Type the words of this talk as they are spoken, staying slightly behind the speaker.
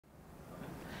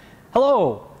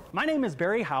Hello, my name is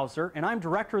Barry Hauser and I'm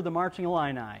director of the Marching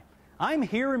Illini. I'm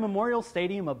here in Memorial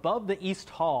Stadium above the East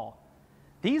Hall.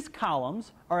 These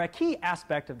columns are a key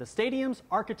aspect of the stadium's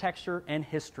architecture and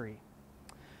history.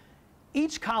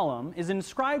 Each column is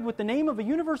inscribed with the name of a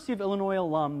University of Illinois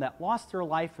alum that lost their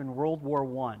life in World War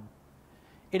I.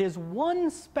 It is one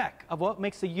speck of what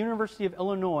makes the University of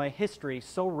Illinois history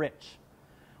so rich.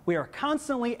 We are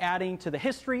constantly adding to the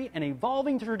history and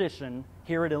evolving tradition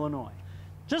here at Illinois.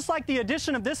 Just like the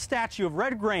addition of this statue of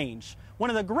Red Grange, one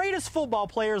of the greatest football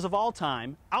players of all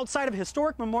time, outside of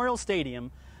historic Memorial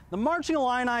Stadium, the Marching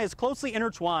Illini is closely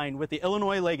intertwined with the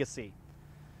Illinois legacy.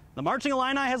 The Marching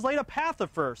Illini has laid a path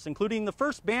of firsts, including the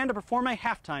first band to perform a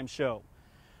halftime show,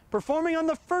 performing on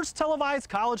the first televised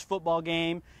college football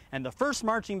game, and the first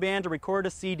marching band to record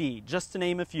a CD, just to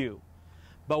name a few.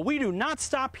 But we do not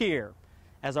stop here.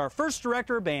 As our first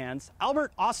director of bands,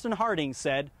 Albert Austin Harding,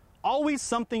 said, "Always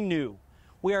something new."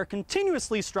 We are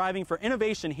continuously striving for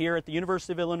innovation here at the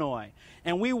University of Illinois,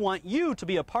 and we want you to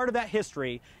be a part of that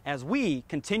history as we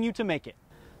continue to make it.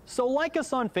 So like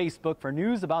us on Facebook for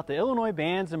news about the Illinois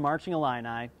bands and Marching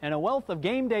Illini, and a wealth of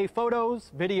game day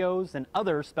photos, videos, and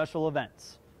other special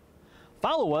events.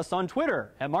 Follow us on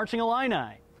Twitter at Marching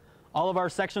Illini. All of our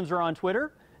sections are on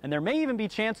Twitter, and there may even be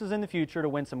chances in the future to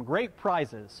win some great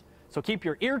prizes, so keep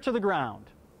your ear to the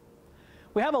ground.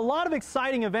 We have a lot of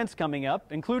exciting events coming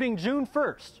up, including June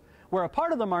 1st, where a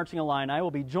part of the Marching Illini will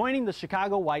be joining the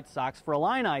Chicago White Sox for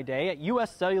Illini Day at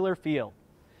U.S. Cellular Field.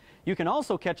 You can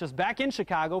also catch us back in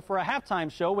Chicago for a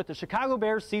halftime show with the Chicago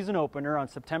Bears season opener on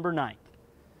September 9th.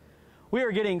 We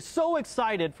are getting so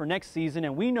excited for next season,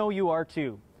 and we know you are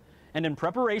too. And in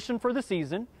preparation for the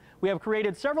season, we have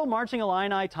created several Marching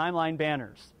Illini timeline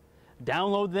banners.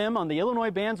 Download them on the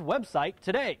Illinois Band's website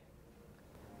today.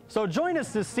 So join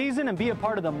us this season and be a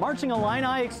part of the Marching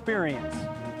Illini experience,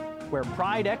 where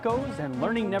pride echoes and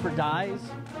learning never dies,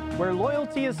 where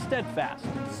loyalty is steadfast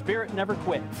and spirit never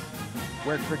quits,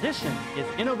 where tradition is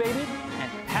innovated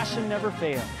and passion never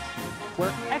fails,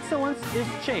 where excellence is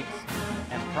chased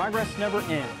and progress never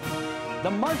ends. The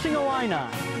Marching Illini,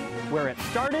 where it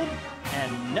started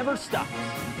and never stops.